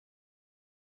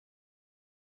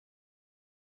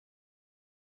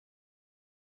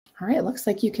All right, looks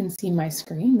like you can see my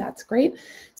screen. That's great.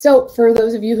 So for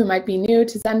those of you who might be new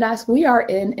to Zendesk, we are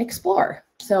in Explore.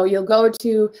 So you'll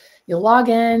log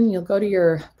in, you'll go to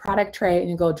your product tray and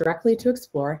you go directly to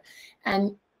Explore.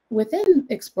 And within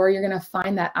Explore, you're gonna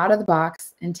find that out of the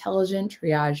box intelligent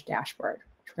triage dashboard,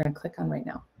 which we're gonna click on right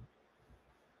now.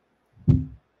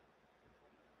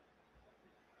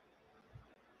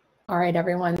 All right,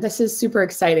 everyone, this is super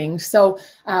exciting. So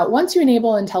once you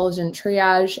enable intelligent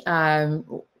triage,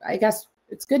 I guess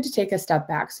it's good to take a step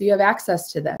back. So you have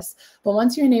access to this, but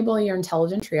once you enable your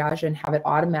intelligent triage and have it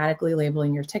automatically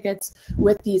labeling your tickets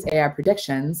with these AI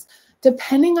predictions,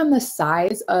 depending on the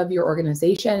size of your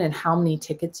organization and how many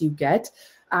tickets you get,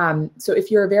 so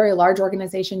if you're a very large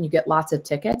organization, you get lots of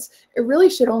tickets, it really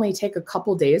should only take a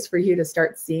couple days for you to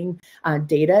start seeing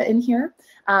data in here.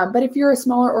 But if you're a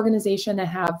smaller organization and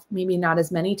have maybe not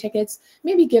as many tickets,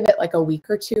 maybe give it like a week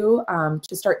or two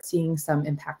to start seeing some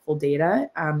impactful data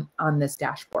on this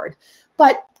dashboard.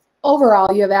 But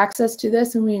overall, you have access to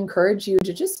this, and we encourage you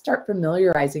to just start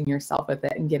familiarizing yourself with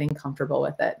it and getting comfortable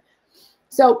with it.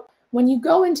 So when you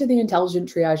go into the Intelligent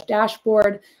Triage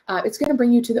dashboard, it's going to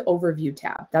bring you to the Overview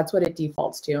tab. That's what it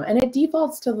defaults to. And it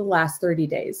defaults to the last 30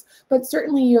 days. But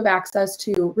certainly you have access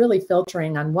to really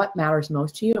filtering on what matters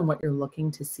most to you and what you're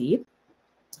looking to see.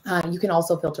 You can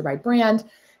also filter by brand,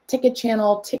 ticket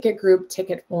channel, ticket group,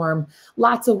 ticket form,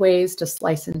 lots of ways to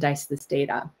slice and dice this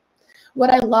data. What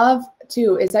I love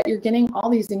too is that you're getting all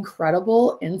these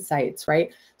incredible insights,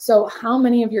 right? So how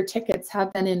many of your tickets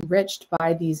have been enriched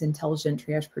by these intelligent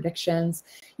triage predictions?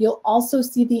 You'll also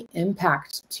see the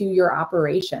impact to your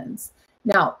operations.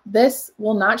 Now, this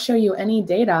will not show you any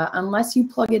data unless you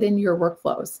plug it into your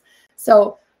workflows.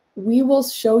 So we will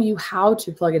show you how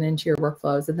to plug it into your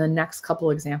workflows in the next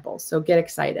couple examples. So get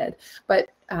excited. But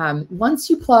once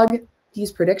you plug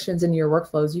these predictions into your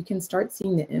workflows, you can start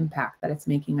seeing the impact that it's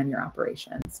making on your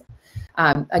operations.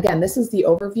 Again, this is the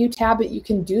Overview tab, but you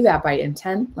can do that by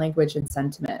intent, language, and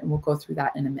sentiment, and we'll go through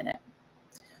that in a minute.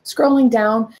 Scrolling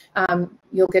down,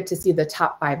 you'll get to see the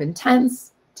top 5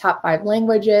 intents, top 5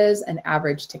 languages, and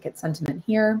average ticket sentiment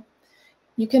here.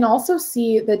 You can also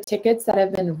see the tickets that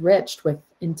have been enriched with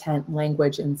intent,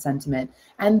 language, and sentiment,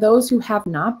 and those who have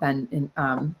not been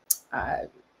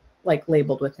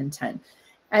labeled with intent.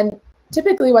 And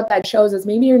typically what that shows is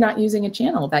maybe you're not using a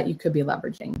channel that you could be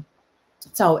leveraging.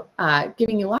 So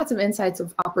giving you lots of insights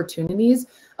of opportunities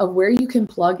of where you can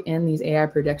plug in these AI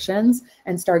predictions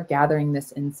and start gathering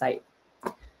this insight.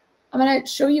 I'm going to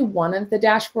show you one of the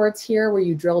dashboards here where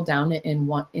you drill down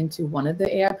into one of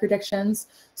the AI predictions.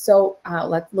 So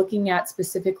looking at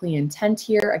specifically intent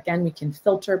here, again, we can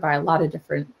filter by a lot of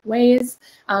different ways.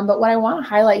 But what I want to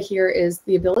highlight here is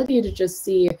the ability to just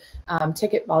see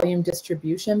ticket volume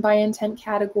distribution by intent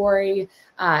category,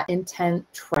 intent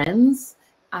trends.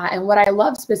 And what I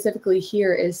love specifically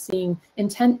here is seeing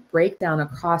intent breakdown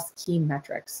across key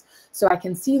metrics. So I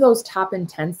can see those top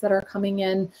intents that are coming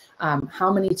in,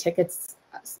 how many tickets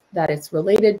that it's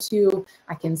related to.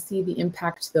 I can see the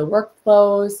impact to the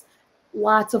workflows,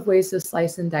 lots of ways to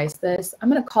slice and dice this. I'm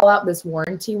going to call out this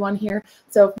warranty one here.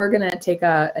 So if we're going to take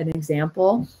an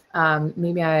example,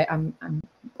 maybe I'm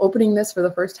opening this for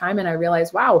the first time and I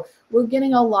realize, wow, we're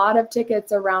getting a lot of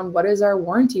tickets around what is our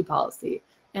warranty policy.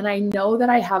 And I know that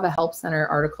I have a Help Center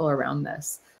article around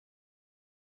this.